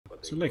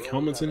Is there like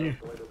helmets in here?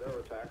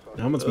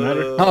 The helmets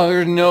matter? Oh,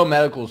 there's no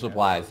medical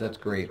supplies. That's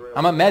great.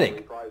 I'm a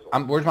medic.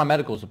 Where's my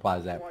medical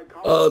supplies at?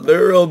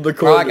 They're on the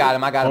corner. Oh, I got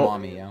him. I got him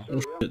on me, yo. Oh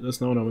shit, that's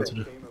not what I meant to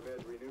do.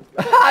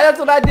 That's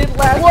what I did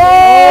last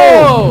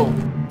Whoa!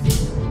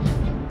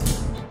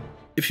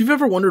 If you've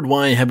ever wondered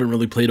why I haven't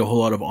really played a whole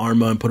lot of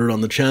Arma and put it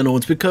on the channel,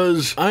 it's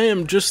because I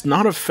am just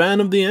not a fan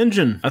of the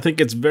engine. I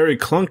think it's very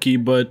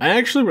clunky, but I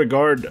actually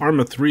regard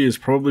Arma 3 as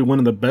probably one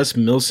of the best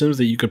milsims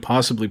that you could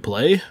possibly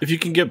play. If you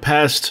can get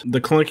past the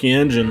clunky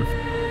engine.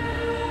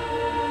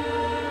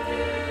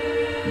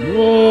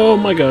 Oh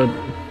my god.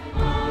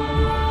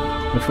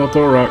 I fell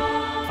through a rock.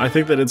 I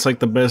think that it's like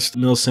the best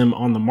milsim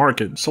on the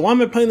market. So why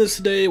am I playing this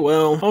today?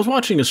 Well, I was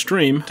watching a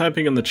stream,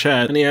 typing in the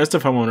chat, and he asked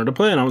if I wanted to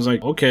play, and I was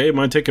like, okay, it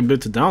might take a bit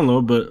to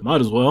download, but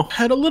might as well.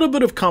 Had a little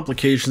bit of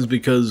complications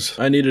because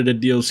I needed a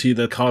DLC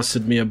that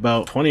costed me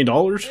about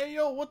 $20. Hey,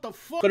 yo, what the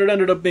fuck? But it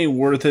ended up being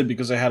worth it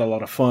because I had a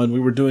lot of fun. We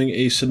were doing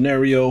a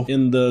scenario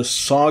in the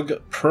SOG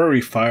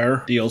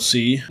Praire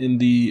DLC in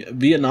the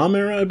Vietnam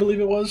era, I believe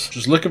it was.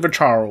 Just looking for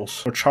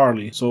Charles, or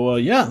Charlie. So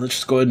yeah, let's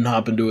just go ahead and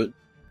hop into it.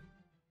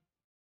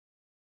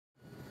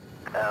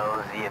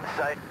 LZ in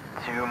sight,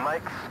 2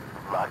 mics,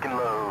 lock and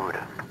load.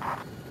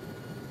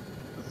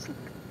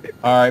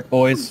 Alright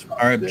boys,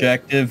 our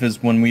objective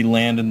is when we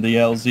land in the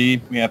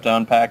LZ, we have to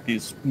unpack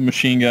these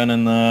machine gun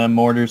and the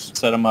mortars,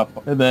 set them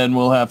up, and then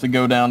we'll have to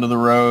go down to the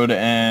road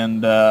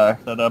and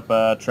set up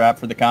a trap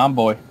for the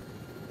convoy.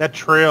 That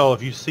trail,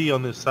 if you see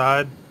on this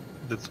side,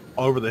 that's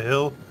over the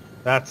hill,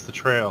 that's the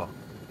trail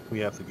we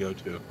have to go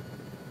to.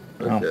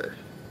 Okay.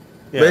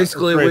 Yeah,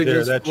 basically, right we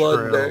there, just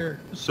flood there.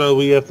 So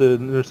we have to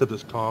intercept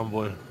this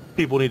convoy.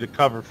 People need to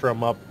cover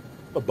from up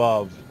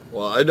above.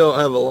 Well, I don't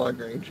have a long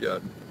range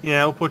yet.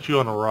 Yeah, we'll put you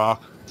on a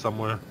rock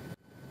somewhere.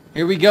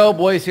 Here we go,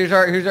 boys. Here's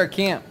our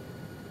camp.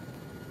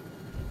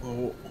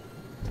 Oh.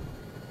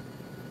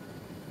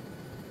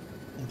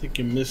 I think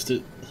you missed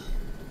it.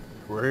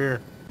 We're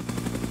here.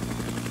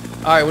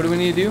 Alright, what do we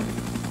need to do?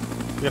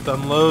 We have to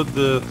unload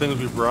the things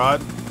we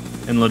brought.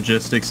 And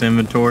logistics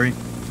inventory.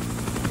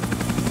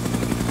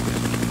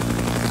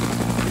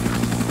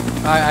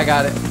 Alright, I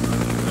got it.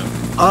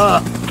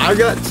 I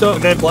got some.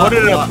 And then put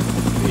it up.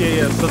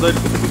 Yeah. So then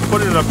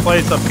put it in a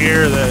place up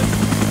here that,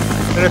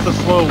 and it's a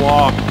slow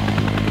walk.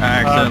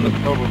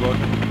 Overlook.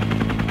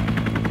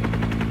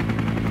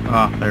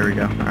 Oh, there we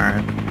go.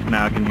 Alright.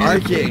 Now I can hear I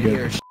can't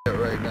hear shit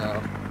right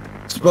now.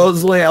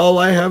 Supposedly all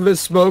I have is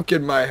smoke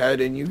in my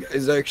head and you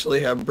guys actually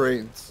have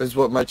brains, is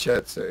what my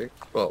chat's saying.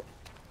 Well,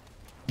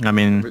 I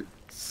mean,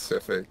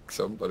 specific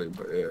somebody,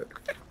 but yeah.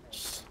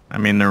 I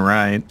mean, they're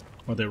right.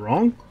 Are they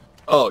wrong?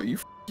 Oh, you,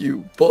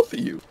 both of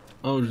you.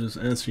 I was just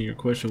answering your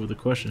question with a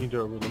question.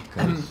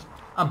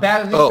 I'm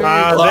bad at well,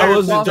 I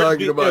wasn't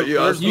talking about you.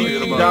 I was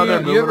talking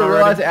about you ever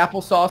realize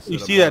applesauce? You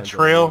see that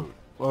trail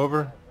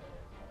over?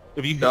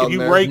 If you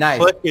right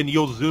click and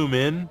you'll zoom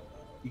in,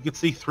 you can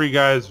see 3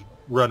 guys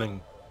running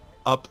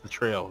up the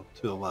trail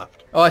to the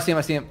left. Oh, I see him.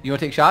 I see him. You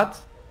want to take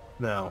shots?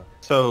 No.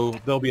 So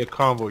there'll be a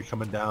convoy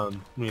coming down.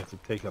 We have to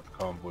take out the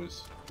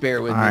convoys.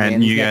 Bear with me, man.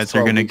 man. You guys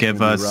are gonna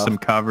give us some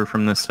cover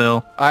from this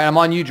hill. All right, I'm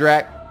on you,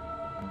 Drac.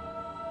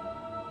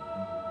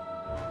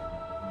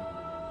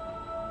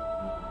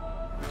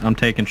 I'm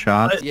taking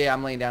shots. Yeah,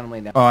 I'm laying down. I'm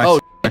laying down. Oh,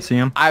 I see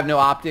him. I have no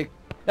optic.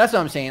 That's what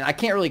I'm saying. I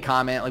can't really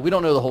comment. Like, we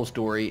don't know the whole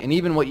story, and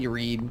even what you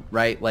read,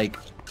 right? Like,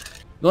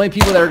 the only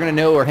people that are gonna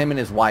know are him and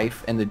his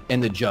wife and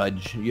the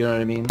judge. You know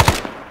what I mean?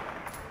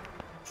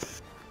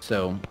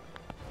 So.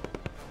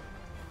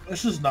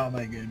 This is not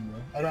my game,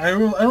 bro. I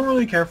don't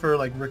really care for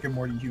like Rick and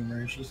Morty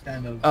humor. It's just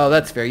kind of. Oh,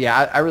 that's fair.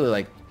 Yeah, I really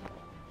like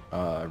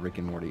Rick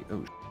and Morty.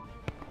 Oh,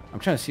 I'm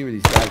trying to see where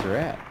these guys are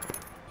at.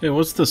 Hey,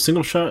 what's the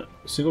single fire?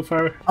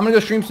 I'm gonna go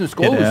stream some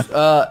skulls.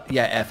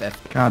 Yeah,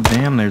 FF. God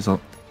damn, there's a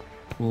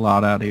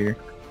lot out here.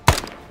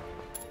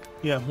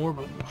 Yeah, more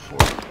but before.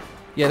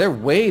 Yeah, they're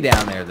way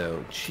down there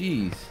though.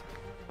 Jeez.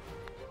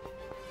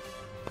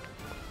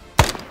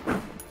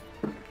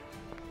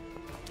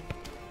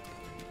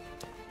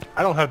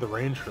 I don't have the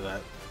range for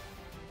that.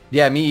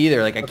 Yeah, me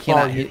either. Like, I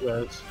cannot hit.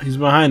 He's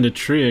behind a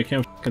tree. I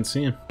can't fucking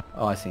see him.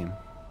 Oh, I see him.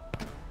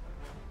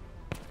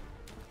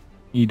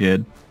 He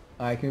did.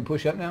 Alright, can we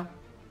push up now?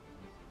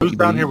 Who's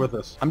down here with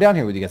us? I'm down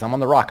here with you guys. I'm on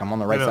the rock. I'm on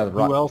the right side of the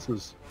rock. Who else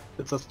is?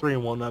 It's us 3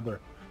 and one other.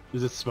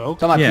 Is it Smoke?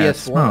 It's on my Yeah, PS4.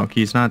 Smoke.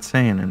 He's not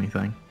saying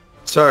anything.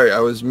 Sorry, I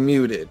was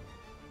muted.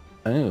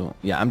 Oh,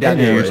 yeah, I'm down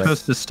Yeah, here. you're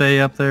supposed to stay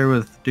up there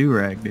with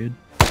Durag, dude.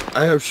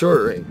 I have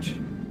short range.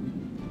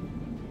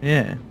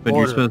 Yeah, but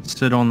you're supposed to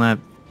sit on that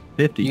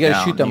 50 You gotta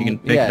cal shoot them. and you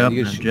can pick it up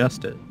and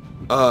adjust it.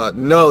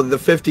 No, the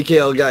 50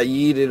 cal got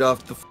yeeted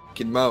off the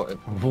fucking mountain.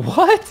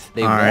 What?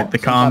 Alright, the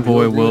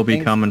convoy will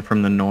be coming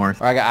from the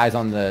north. I got eyes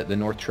on the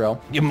north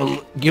trail. Give him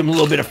a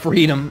little bit of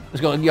freedom.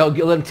 Let's go. Yo,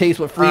 let him taste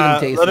what freedom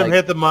tastes like. Let him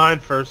hit the mine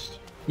first.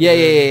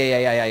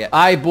 Yeah.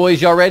 Alright, boys,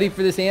 y'all ready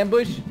for this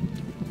ambush?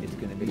 It's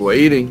gonna be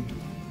waiting.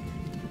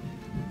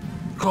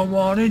 Come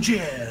on and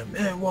jam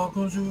and walk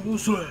on to the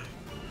swing.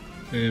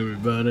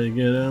 Everybody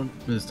get up.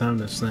 It's time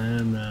to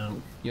slam now.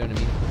 You know what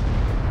I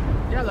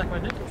mean? Yeah, I like my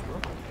nipples, bro.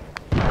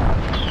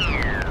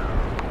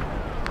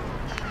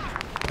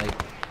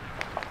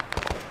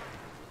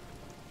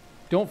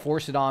 Don't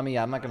force it on me.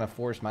 I'm not gonna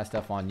force my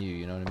stuff on you.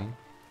 You know what I mean?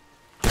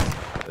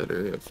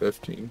 Battery at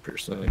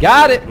 15%.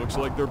 Got it. Looks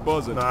like they're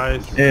buzzing.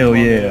 Nice. Hell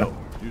yeah.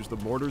 Use the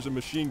mortars and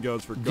machine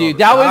guns for cover. Dude,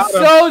 that was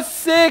so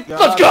sick.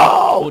 Let's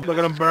go. Look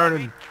at them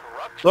burning.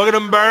 Look at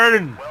them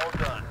burning. Well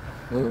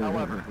done.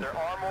 However, there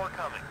are more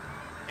coming.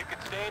 You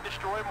can stay and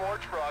destroy more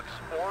trucks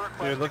or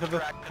request Dude, look at the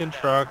extract fucking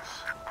trucks.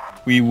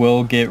 We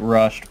will get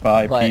rushed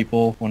by But-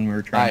 people when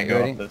we're trying to Alright, go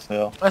ready? up this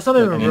hill. That's not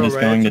even And real, it is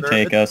right? going to It's-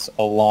 take us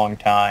a long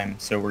time,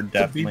 so we're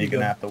definitely BB going to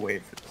gun. have to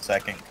wait for the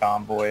second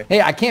convoy.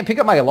 Hey, I can't pick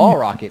up my law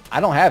rocket.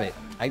 I don't have it.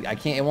 I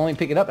can't. It won't even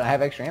pick it up, and I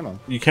have extra ammo.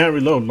 You can't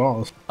reload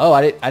laws. Oh,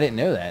 I didn't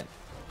know that.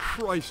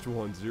 Christ,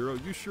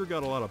 1-0, you sure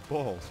got a lot of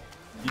balls.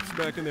 Keep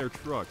smacking their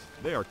trucks.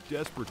 They are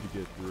desperate to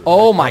get through.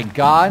 Oh my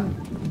God.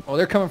 Oh,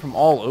 they're coming from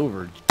all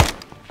over.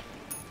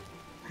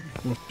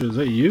 Is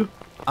that you?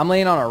 I'm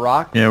laying on a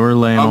rock. Yeah, we're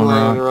laying I'm on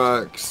laying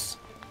rock. rocks.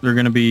 They're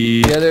going to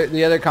be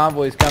The other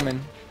convoy's coming.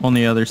 on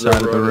the other side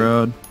of the running.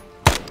 road.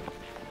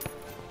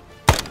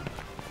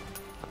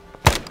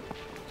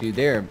 Dude,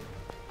 they're...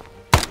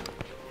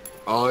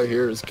 All I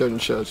hear is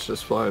gunshots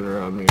just flying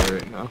around me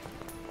right now.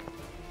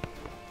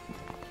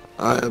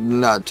 I have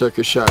not took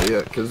a shot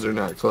yet because they're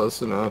not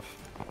close enough.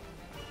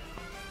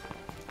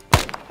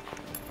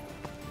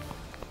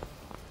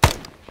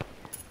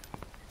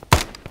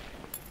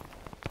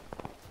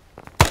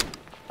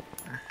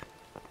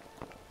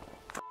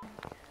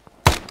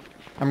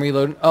 I'm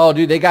reloading. Oh,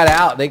 dude, they got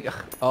out.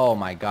 Oh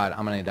my God,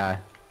 I'm gonna die.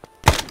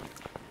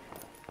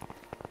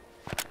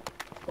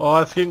 Oh,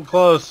 it's getting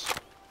close.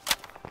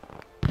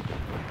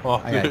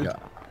 Oh, I gotta dude. go.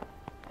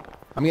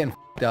 I'm getting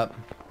f***ed up.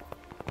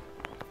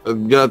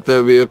 I've got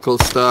that vehicle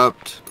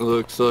stopped, it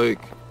looks like.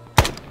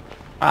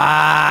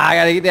 Ah, I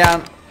gotta get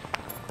down.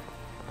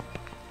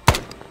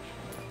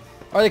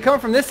 Are they coming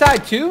from this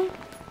side too?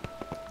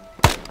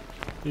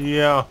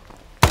 Yeah.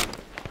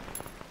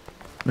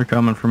 They're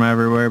coming from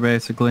everywhere,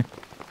 basically.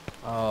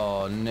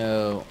 Oh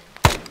no,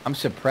 I'm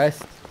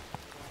suppressed.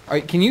 All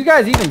right, can you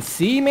guys even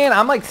see, man?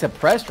 I'm like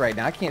suppressed right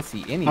now. I can't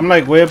see any. I'm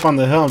like way up on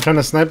the hill. I'm trying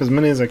to snipe as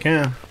many as I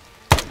can.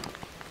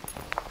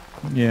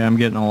 Yeah, I'm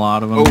getting a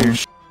lot of them Oh, here.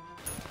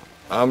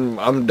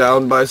 I'm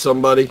down by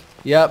somebody.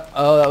 Yep.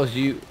 Oh, that was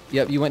you.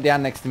 Yep, you went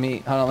down next to me.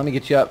 Hold on, let me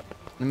get you up.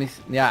 Let me.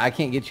 Yeah, I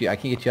can't get you. I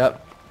can't get you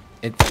up.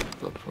 It's.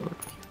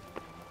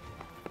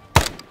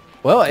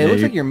 Well, it Yeah, looks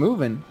you- like you're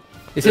moving.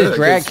 It Yeah, says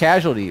drag 'cause-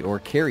 casualty or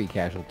carry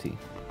casualty.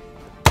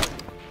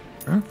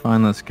 Trying to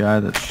find this guy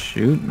that's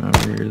shooting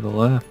over here to the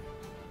left.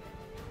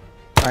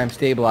 I'm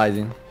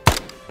stabilizing.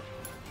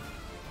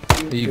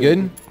 Are you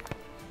good?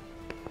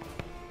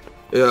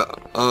 Yeah,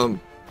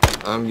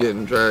 I'm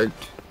getting dragged.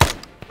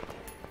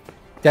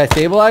 Did I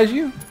stabilize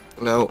you?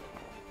 No.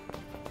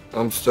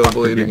 I'm still They're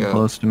bleeding getting out.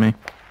 close to me.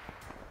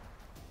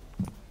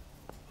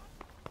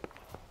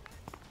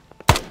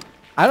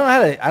 I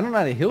don't know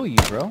how to heal you,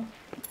 bro. Hold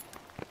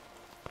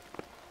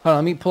on,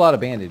 let me pull out a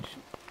bandage.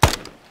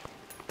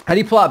 How do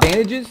you pull out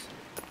bandages?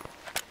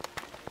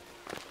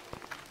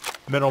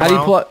 Middle How do you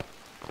mount. pull out?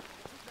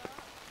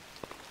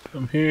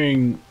 I'm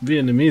hearing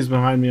Vietnamese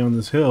behind me on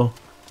this hill.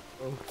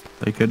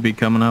 They could be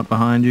coming up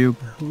behind you.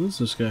 Who is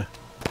this guy?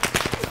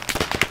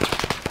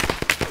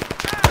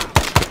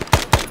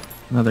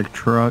 Another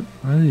truck.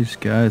 Why are these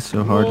guys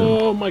so hard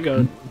Oh my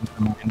God.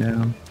 to mine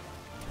down?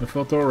 I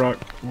fell through a rock.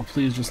 Well,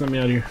 please just let me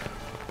out of here.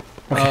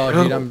 Oh,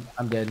 dude,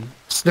 I'm dead.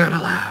 It's not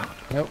allowed.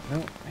 Nope,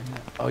 nope.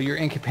 Oh, you're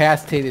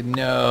incapacitated.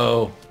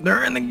 No.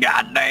 They're in the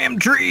goddamn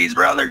trees,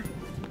 brother.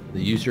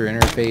 The user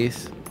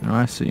interface. Oh,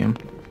 I see him.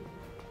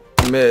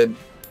 Mid.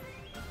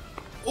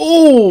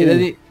 Oh! It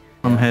doesn't-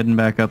 I'm heading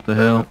back up the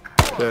hill.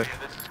 Okay.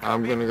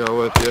 I'm gonna go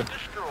with you.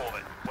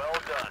 Destroyed. Well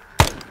done.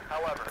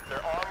 However,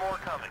 there are more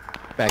coming.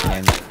 Back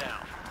in. Now.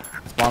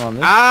 Spawn on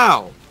this.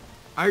 Ow!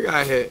 I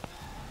got hit.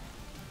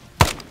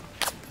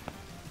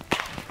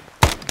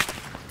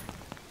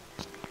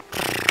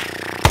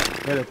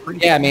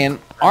 Yeah, man.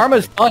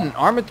 Arma's fun.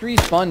 Arma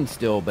 3's fun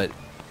still, but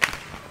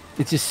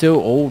it's just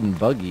so old and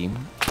buggy.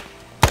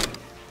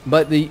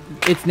 But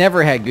it's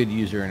never had good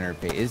user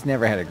interface. It's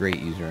never had a great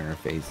user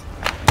interface.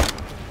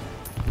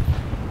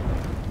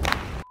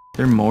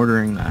 They're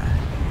mortaring the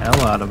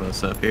hell out of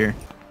us up here.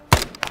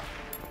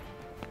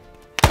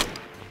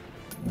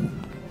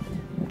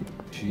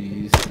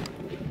 Jeez.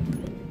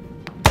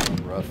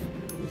 Rough.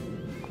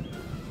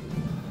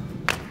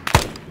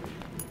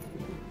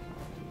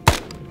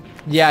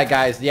 Yeah,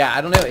 guys. Yeah,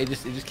 I don't know. It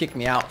just kicked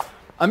me out.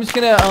 I'm just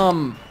gonna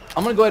I'm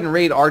gonna go ahead and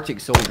raid Arctic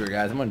Soldier,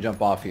 guys. I'm gonna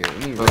jump off here. Let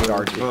me raid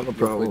Arctic. Not a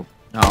problem.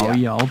 Oh, Yeah.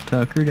 y'all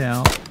tuckered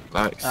out.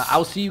 Nice.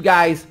 I'll see you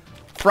guys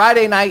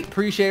Friday night.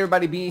 Appreciate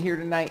everybody being here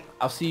tonight.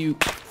 I'll see you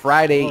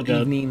Friday Oh,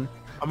 God. evening.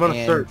 I'm gonna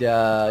And, start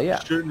yeah.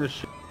 shooting this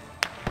shit.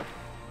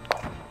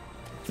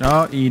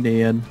 Oh, he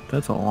did.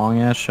 That's a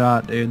long ass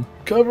shot, dude.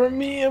 Cover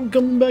me, I'm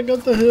coming back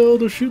up the hill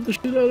to shoot the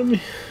shit out of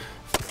me.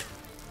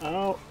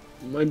 Ow,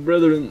 my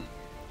brethren,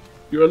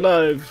 you're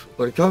alive.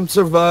 Like I'm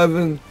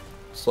surviving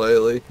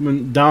slightly. I've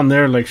been down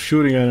there like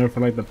shooting at him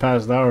for like the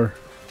past hour.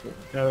 Yeah,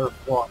 there's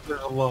a lot.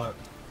 There's a lot.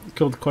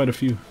 Killed quite a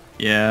few.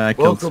 Yeah, I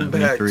killed Welcome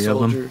back, 73 of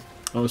them. soldier.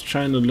 I was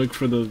trying to look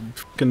for the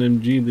fucking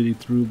MG that he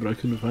threw, but I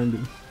couldn't find it.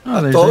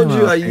 Oh, I told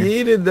you I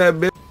yeeted that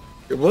bitch.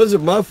 It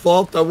wasn't my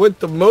fault. I went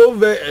to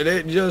move it and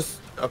it just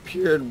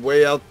appeared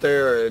way out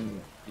there and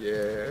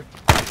yeah.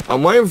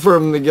 I'm waiting for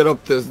him to get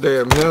up this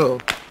damn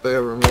hill. They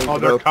ever made Oh, it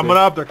they're up coming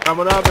there. up. They're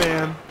coming up,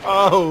 man.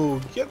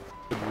 Oh, get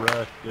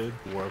wrecked, dude.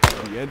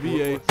 The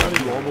NVA has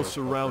you almost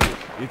surrounded.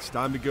 It's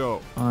time to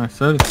go. Oh, I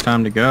said it's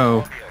time to go.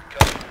 Yeah,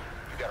 Cody,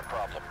 you got a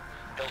problem.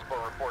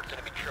 Hillsborough reports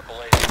enemy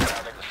AAA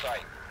surrounding the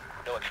site.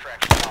 No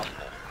extraction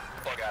possible.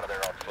 Bug out of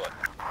there on foot.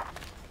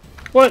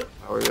 What?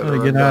 How are you Gotta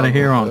gonna get run out of down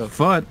here the on hill?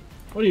 foot.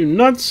 What are you,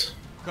 nuts?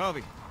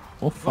 Copy.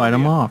 We'll fight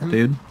them off,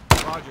 dude.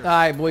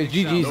 Alright, boys,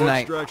 GG's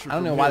tonight. I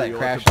don't know why that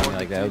crashed on me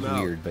like that. That was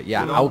weird. But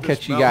yeah, I will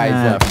catch you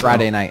guys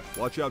Friday night.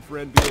 Watch out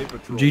for NVA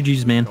patrol.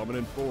 GG's, man. Coming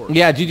in force.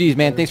 Yeah, GG's,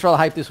 man. Thanks for all the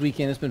hype this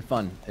weekend. It's been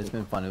fun. It's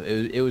been fun.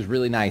 It was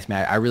really nice,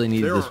 man. I really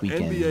needed There this are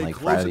weekend, NBA like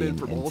closing Friday in and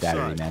from all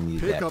Saturday, sides. man. I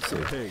needed Pick that up to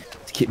some tank.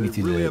 get me They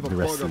through really have a the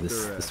rest plug of up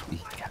their this ass.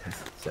 week,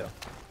 guys. So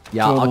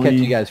yeah, I'll catch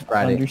you guys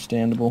Friday.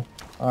 Understandable.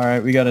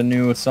 Alright, we got a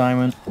new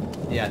assignment.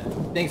 Yeah,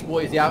 thanks,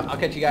 boys. Yeah, I'll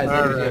catch you guys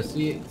later. right.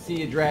 See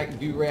you, Drag,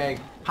 Do-Rag,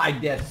 High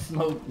Death,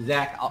 Smoke,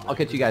 Zach. I'll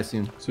catch you guys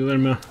soon. See you later,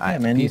 man. All right, Yeah,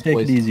 man, you peace, take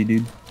boys. it easy,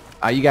 dude.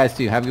 You guys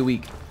too. Have a good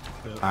week.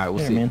 All right,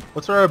 we'll Yeah, see. man.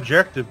 What's our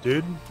objective,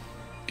 dude?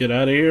 Get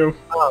out of here.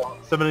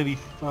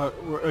 785.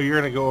 You're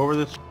gonna go over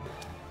this?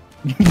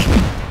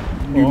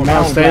 I'm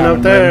not staying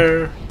up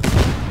there.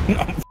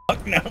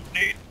 Fuck no,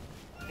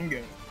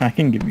 dude. I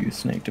can give you a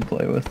snake to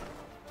play with.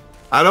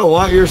 I don't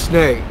want your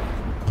snake.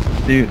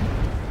 Dude.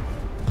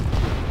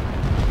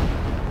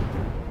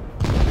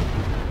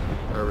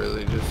 I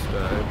really just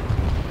died.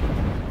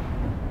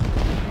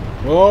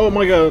 Oh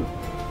my god.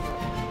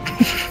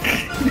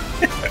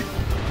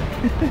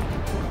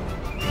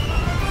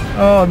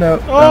 Oh, no.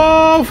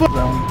 Oh, fuck.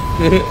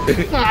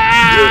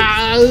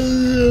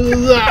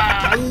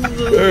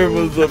 There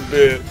was a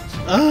bitch.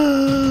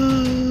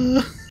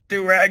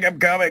 Do-Rag, I'm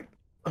coming.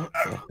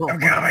 I'm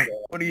coming.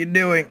 What are you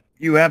doing?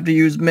 You have to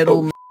use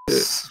middle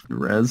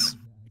res.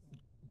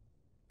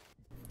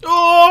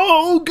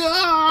 Oh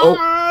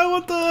god!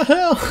 What the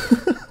hell?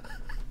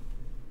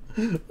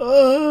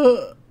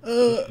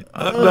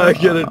 I'm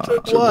not gonna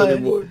touch why? him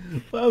anymore.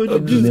 Why would you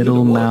I'm do just that? Middle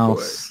gonna walk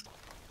mouse.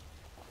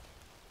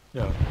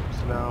 Yeah.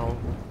 So now,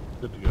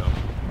 good to go.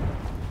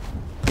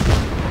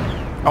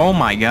 Oh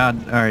my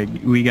god. Alright,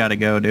 we gotta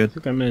go, I dude.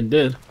 think that man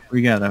did.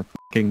 We gotta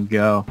fucking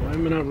go. Why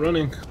am I not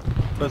running?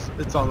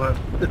 It's on that.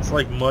 It's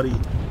like muddy.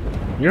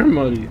 You're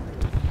muddy.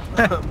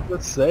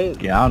 Let's say it.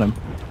 Got him.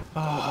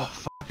 Oh,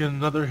 fucking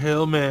another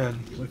hill, man.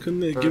 Why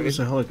couldn't they give us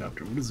a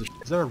helicopter? What is this?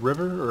 Is that a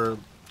river or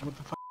what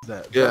the fuck is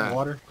that? Is Yeah. that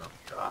water? Oh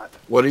god.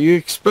 What do you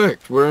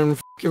expect? We're in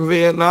fucking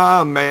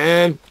Vietnam,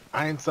 man.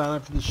 I ain't signing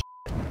up for this shit.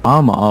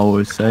 Mama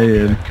always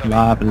said,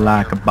 life is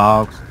like a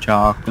box of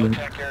chocolate.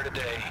 Attack here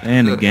today.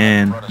 And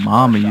again,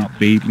 Mama used to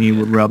beat me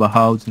with rubber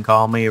hose and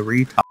call me a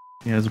retard.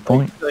 He has a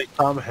point. Like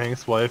Tom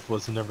Hanks' wife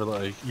was never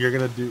like, you're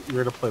gonna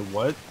play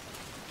what?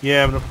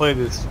 Yeah, I'm gonna play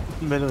this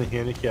mentally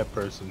handicapped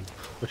person,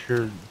 but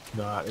you're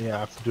not. Yeah, I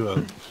have to do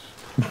a.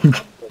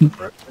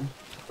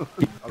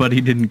 But he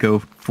didn't go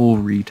full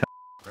retard.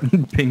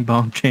 Ping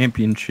pong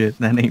championship.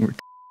 That ain't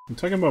I'm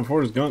talking about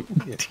Forrest Gump.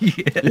 yeah.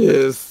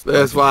 Yes,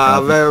 that's why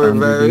I'm very,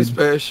 very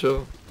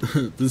special.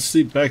 Let's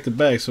sleep back to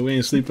back so we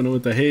ain't sleeping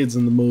with the heads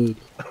in the mud.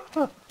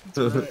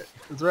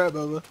 That's right,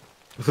 Bubba.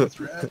 That's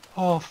right.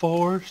 Oh,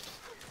 Forrest,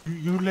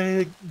 you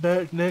lay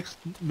back next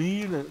to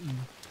me and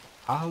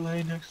I'll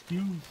lay next to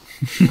you.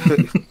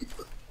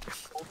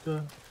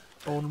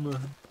 On the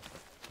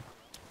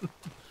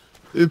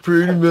It's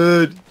pretty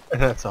mad.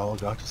 And that's all I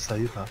got to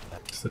say about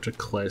that. Such a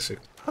classic.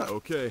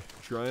 Okay,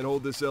 try and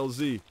hold this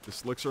LZ. The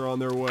slicks are on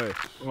their way.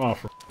 Oh,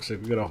 for fuck's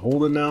sake, we gotta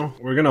hold it now?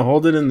 We're gonna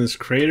hold it in this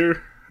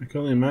crater? I can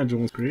only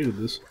imagine what created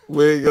this.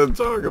 We ain't gonna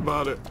talk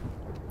about it.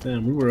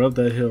 Damn, we were up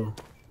that hill.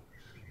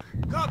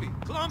 Copy,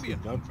 Columbia.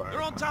 Gunfire.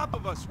 They're on top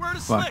of us. Where are the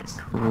Fuck slicks?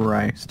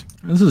 Christ.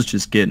 This is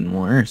just getting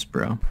worse,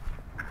 bro.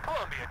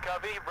 Columbia,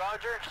 copy.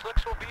 Roger.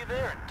 Slicks will be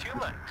there in 2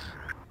 minutes.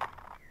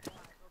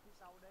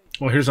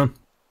 Oh, here's some.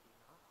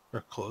 We're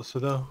closer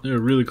though. They're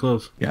really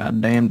close.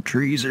 Goddamn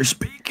trees are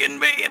speaking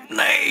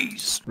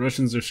Vietnamese.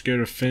 Russians are scared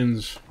of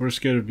Finns. We're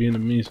scared of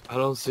Vietnamese. I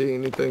don't see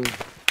anything.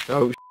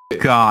 Oh,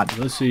 God.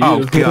 Let's see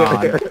Oh, you.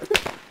 God.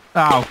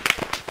 Oh,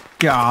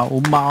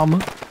 God, Mama.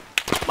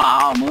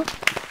 Mama.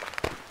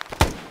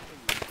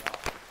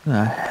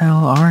 The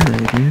hell are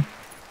they,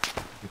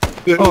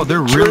 dude? Oh,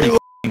 they're really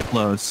f***ing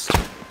close.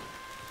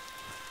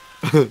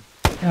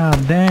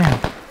 God damn.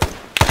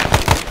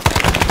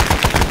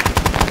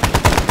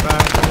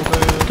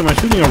 Am I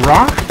shooting a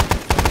rock?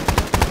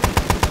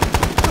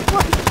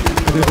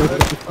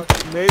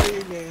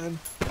 Maybe, man.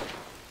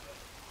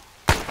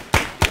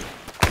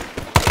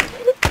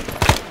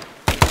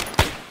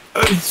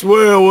 I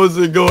swear I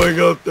wasn't going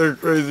up there,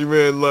 crazy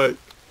man. Like,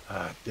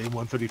 Day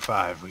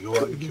 135. We go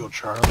out and kill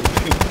Charlie during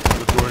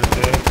the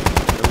day.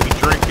 And we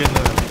drink in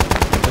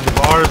the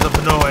bars of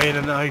Hanoi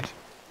at night.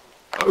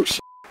 oh shit,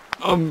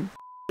 I'm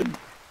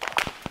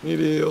need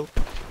to heal.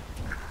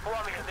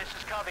 Columbia, this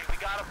is copy. We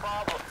got got a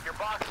problem. You're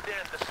boxed in.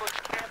 The slugs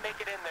can't make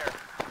it in there.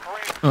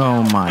 Break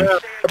Oh south. my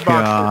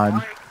god.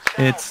 Break south.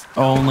 It's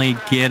only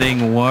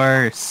getting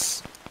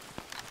worse.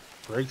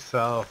 Break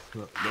south.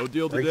 No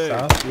deal Break today.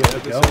 south. You Have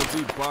have to this go.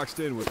 LZ boxed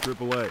in with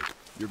AAA.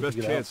 Your best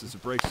Get chance out. is to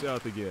break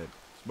south again.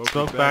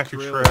 Smoke back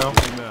your trail.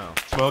 Now.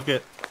 Smoke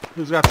it.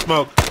 Who's got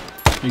smoke?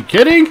 You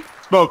kidding?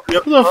 Smoke.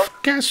 Yep. Who the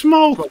f got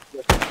smoke?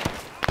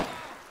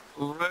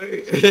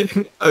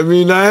 Right. I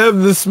mean, I have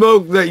the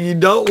smoke that you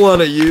don't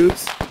want to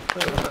use.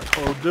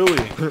 Oh, do we?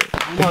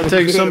 I'm gonna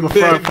take some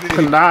before I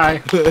fucking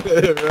die.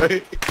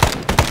 Right.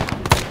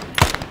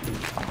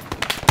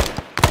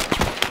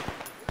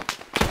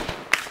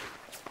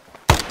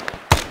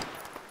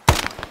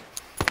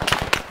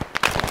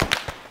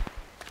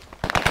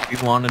 You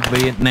wanted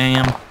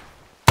Vietnam.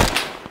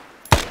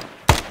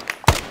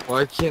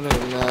 Why can't I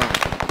not?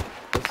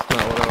 That's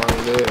not what I want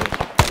to do.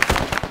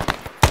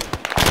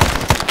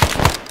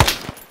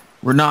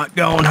 We're not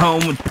going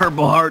home with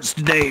Purple Hearts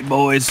today,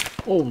 boys.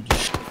 Oh,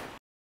 shit.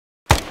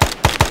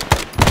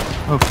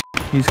 Oh,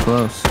 he's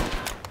close.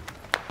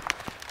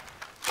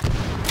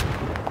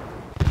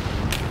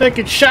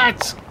 Taking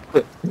shots.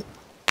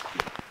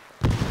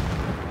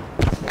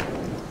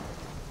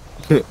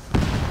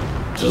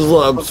 Just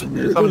love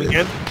Something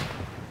again?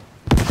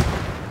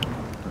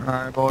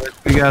 Alright, boys.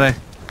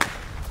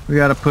 We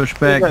gotta push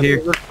back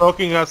here. They're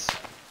smoking us.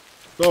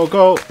 Go,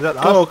 go, that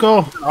go, us? go.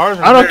 Ours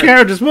or I don't theirs?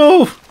 care. Just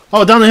move.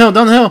 Oh, down the hill,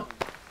 down the hill.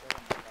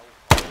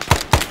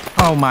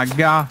 Oh my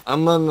god.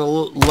 I'm on the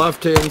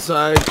left-hand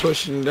side,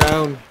 pushing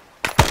down.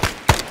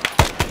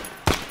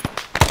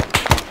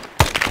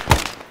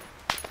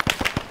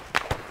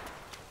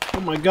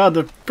 Oh my god,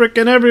 they're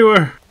freaking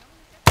everywhere.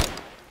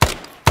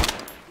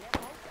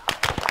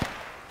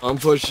 I'm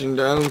pushing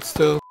down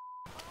still.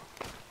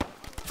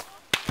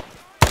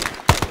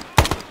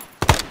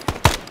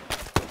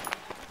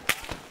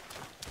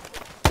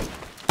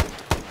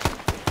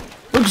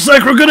 Looks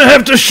like we're gonna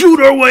have to shoot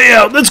our way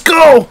out. Let's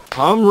go.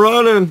 I'm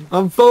running.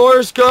 I'm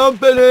Forrest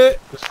Company.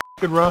 Just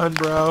fucking run,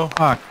 bro.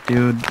 Fuck,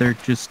 dude. They're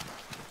just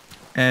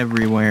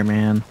everywhere,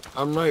 man.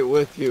 I'm right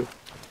with you.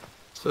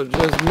 So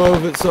just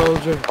move it,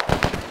 soldier.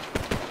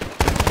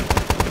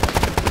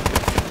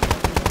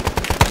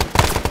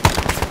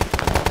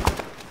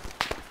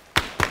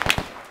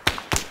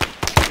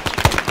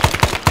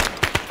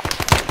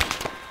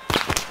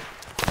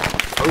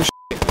 Oh, shit.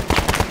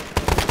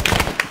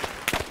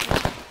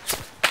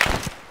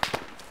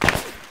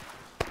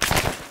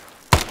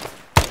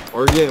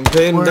 We're getting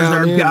pinned Where's down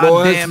our here,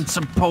 goddamn boys.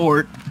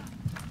 support?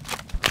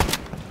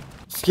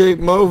 Let's keep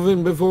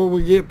moving before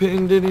we get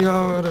pinned any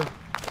harder.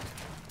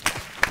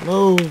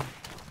 Move.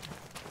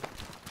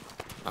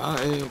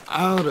 I am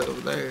out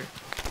of there.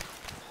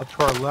 Up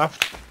to our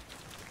left.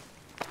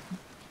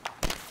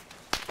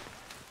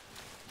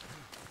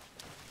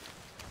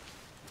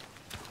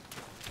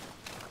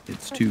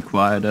 It's too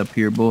quiet up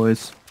here,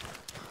 boys.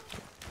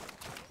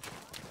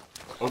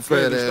 Okay,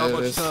 Fat there's not ass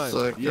much time.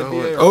 suck Be in the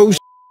going. air. Oh,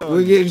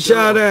 we're getting There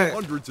shot are at.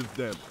 Hundreds of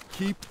them.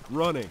 Keep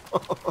running.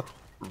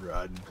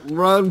 Run.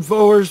 Run,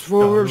 Forrest,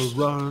 Forrest.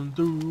 Run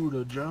through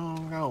the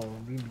jungle.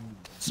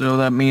 So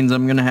that means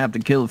I'm gonna have to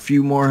kill a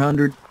few more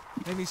hundred.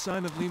 Any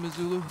sign of Lima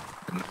Zulu?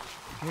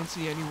 Can't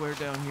see anywhere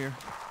down here.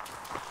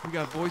 We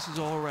got voices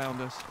all around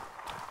us.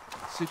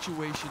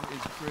 Situation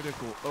is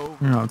critical. Over.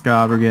 Oh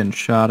god, we're getting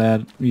shot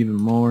at even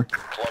more.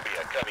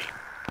 Columbia, copy.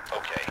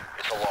 Okay,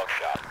 it's a long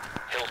shot.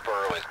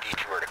 Hillsborough has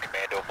detoured a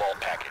commando vault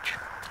package.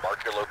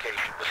 Mark your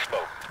location with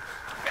smoke.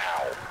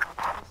 Now.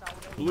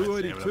 Blue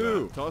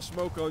 82, toss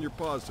smoke on your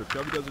pods so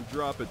cover doesn't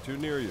drop it too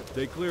near you.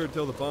 Stay clear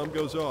until the bomb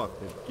goes off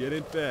and get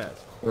in fast.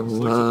 Slicks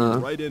will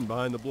be right in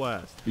behind the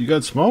blast. You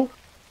got smoke?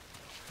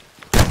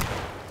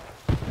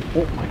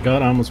 Oh my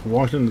god, I almost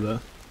walked into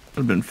that.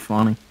 Would've been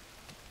funny.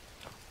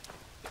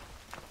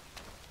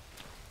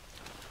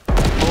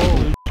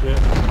 Holy shit.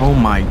 Oh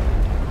my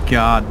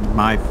god,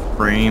 my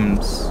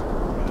frames.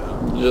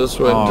 Just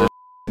went Oh,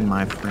 to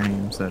my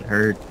frames, that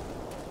hurt.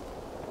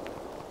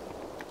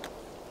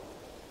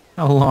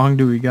 How long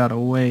do we gotta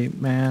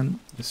wait, man?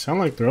 They sound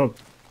like they're up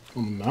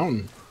on the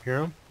mountain.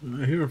 Hear him?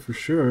 I hear for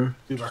sure.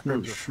 Dude, Just our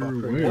not frames are sure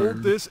fucked right where.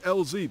 Hold this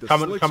LZ. The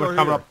Coming slicks are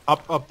coming here.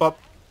 up.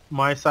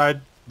 My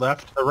side,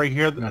 left, right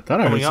here. I thought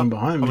I heard Coming some up,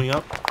 behind me. Coming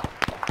up.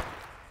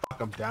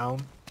 Fuck, I'm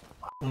down.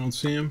 I don't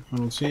see him. I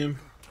don't see him.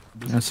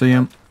 I see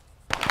him.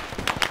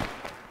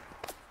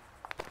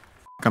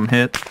 I'm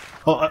hit.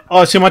 Oh,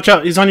 I see him. Watch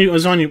out. He's on you.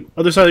 He's on you.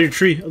 Other side of your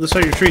tree. Other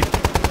side of your tree.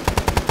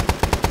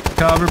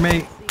 Cover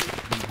me.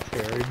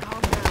 Carried.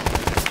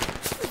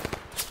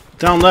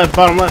 Down left.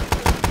 Bottom left.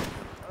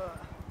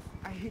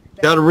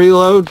 Gotta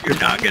reload. You're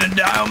not gonna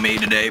die on me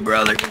today,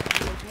 brother.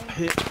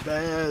 Hit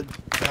bad.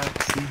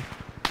 Backseat.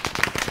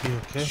 You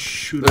okay?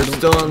 Shoot. They're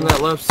still on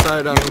that left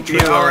side on the tree.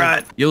 Be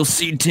alright. You'll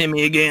see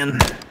Timmy again.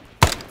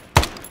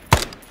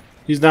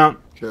 He's down.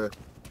 Okay.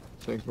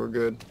 Think we're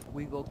good.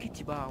 We will get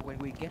you bar when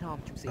we get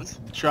home, to see. That's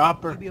the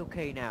chopper. You'll be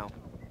okay now.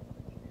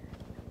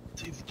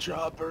 See the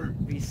chopper.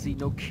 VC,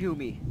 no kill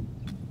me.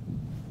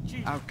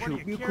 I'll kill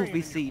you, cool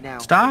VC now.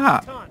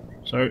 Stop.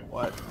 Sorry.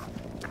 What?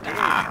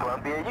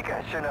 Columbia, You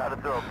guys sure know how to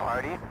throw a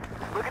party.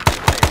 Look at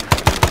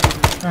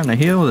this. Trying to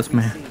heal this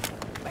man.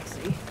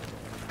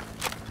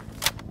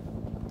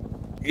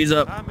 He's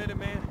up. I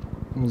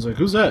was like,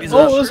 who's that?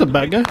 Oh, that's a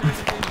bad guy.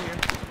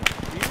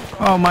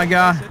 Oh my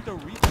god.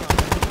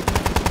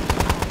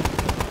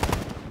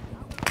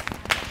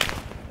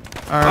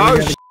 Oh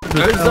shit,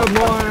 there's some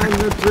more on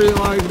the tree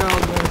line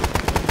down there.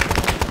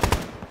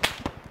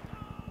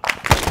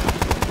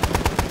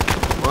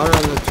 More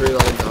on the tree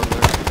line down there.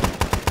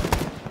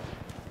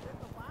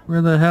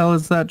 Where the hell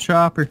is that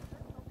chopper?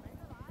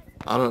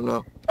 I don't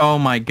know. Oh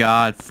my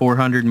god,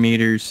 400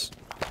 meters.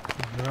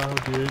 No,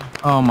 dude.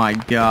 Oh my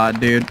god,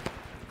 dude.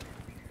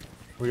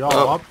 We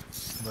all up?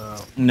 No.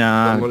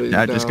 Nah, Somebody's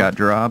I just down. got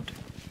dropped.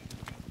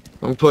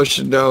 I'm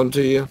pushing down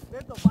to you.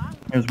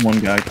 There's one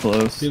guy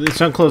close. Dude, it's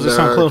not close. It's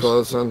They're not close.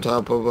 close on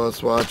top of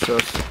us. Watch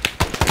us.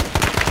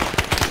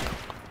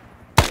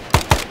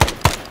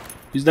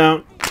 He's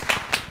down.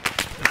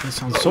 That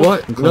sounds so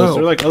What? close. No.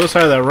 They're like other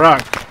side of that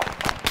rock.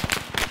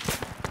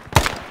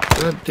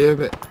 God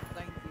damn it.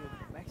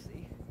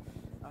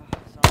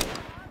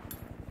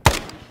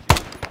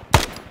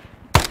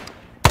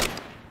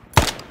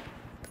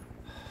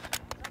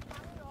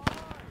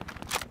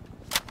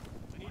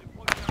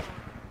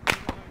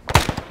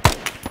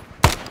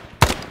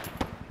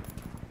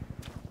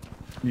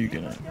 You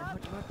gonna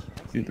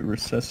do the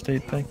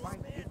resuscitate thing?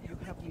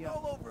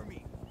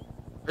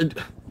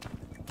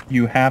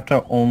 You have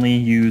to only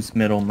use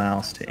middle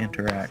mouse to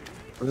interact.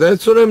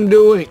 That's what I'm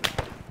doing.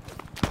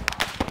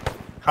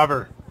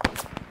 Cover.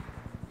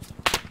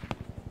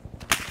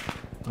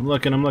 I'm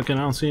looking. I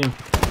don't see him.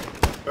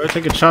 I'm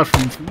taking shots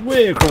from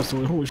way across the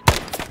way. Holy shit.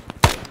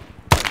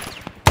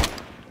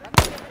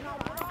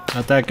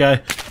 Not that guy.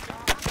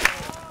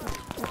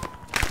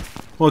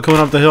 One coming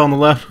up the hill on the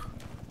left.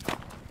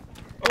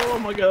 Oh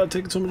my god,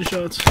 taking so many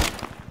shots.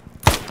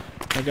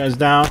 That guy's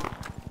down.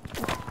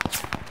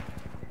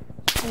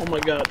 Oh my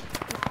god.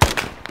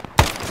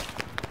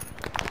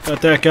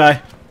 Got that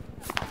guy.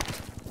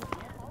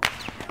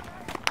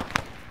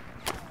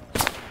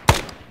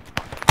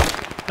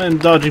 I'm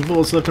dodging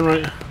bullets left and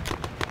right.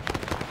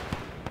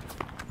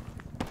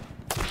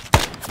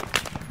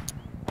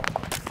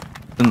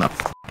 In the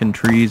fucking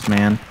trees,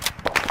 man.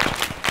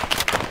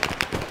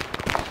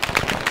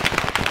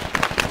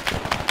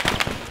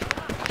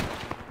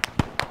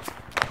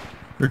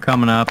 They're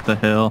coming up the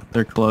hill.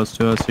 They're close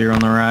to us here on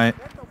the right.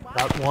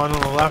 Got one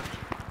on the left.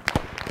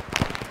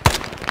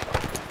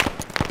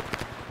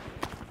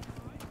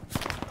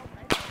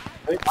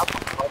 I'm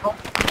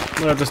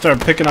gonna have to start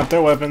picking up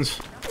their weapons.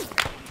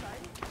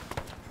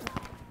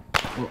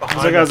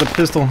 This guy has a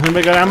pistol.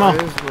 Anybody got ammo? Why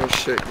is my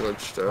shit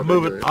glitched out? I'm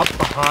moving up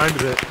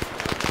behind it.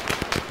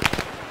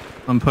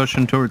 I'm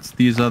pushing towards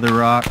these other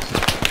rocks.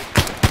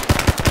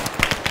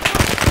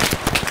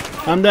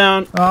 I'm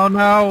down. Oh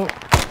no!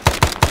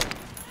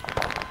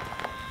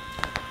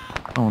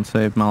 Someone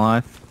saved my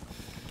life.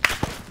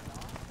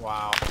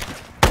 Wow.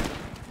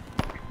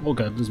 Oh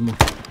god, there's more.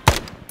 Dude,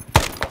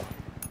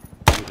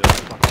 that's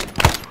fucking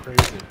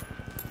crazy.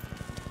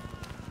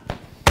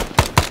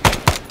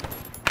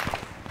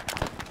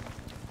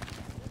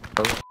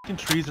 Fucking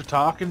trees are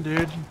talking,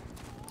 dude.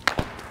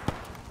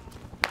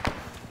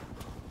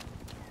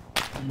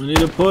 We need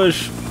to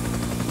push.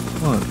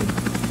 What?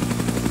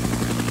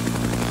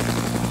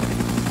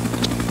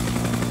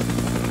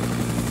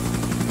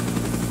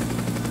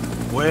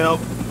 Well,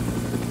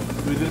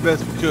 we did the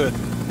best we could.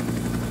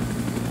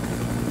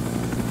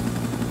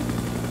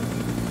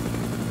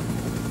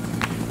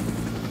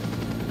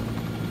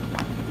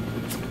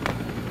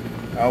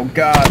 Oh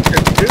god.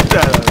 Who's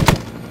that?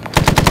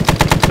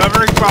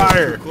 Covering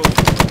fire.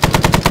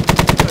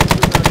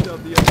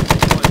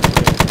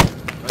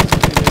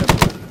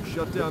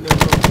 Shut down their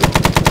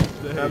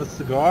road. Got a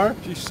cigar?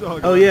 She saw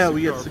Oh yeah,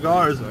 we get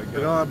cigars.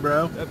 Come on,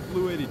 bro. That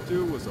Blue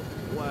 82 was a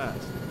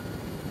blast.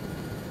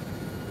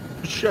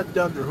 Shut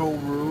down their whole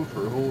roof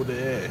for a whole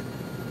day.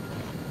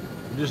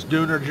 We're just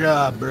doing our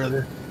job,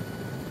 brother.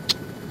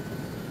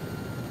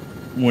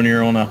 When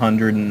you're on a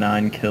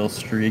 109 kill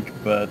streak,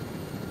 but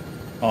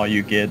all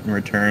you get in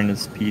return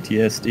is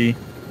PTSD.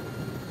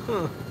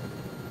 Huh.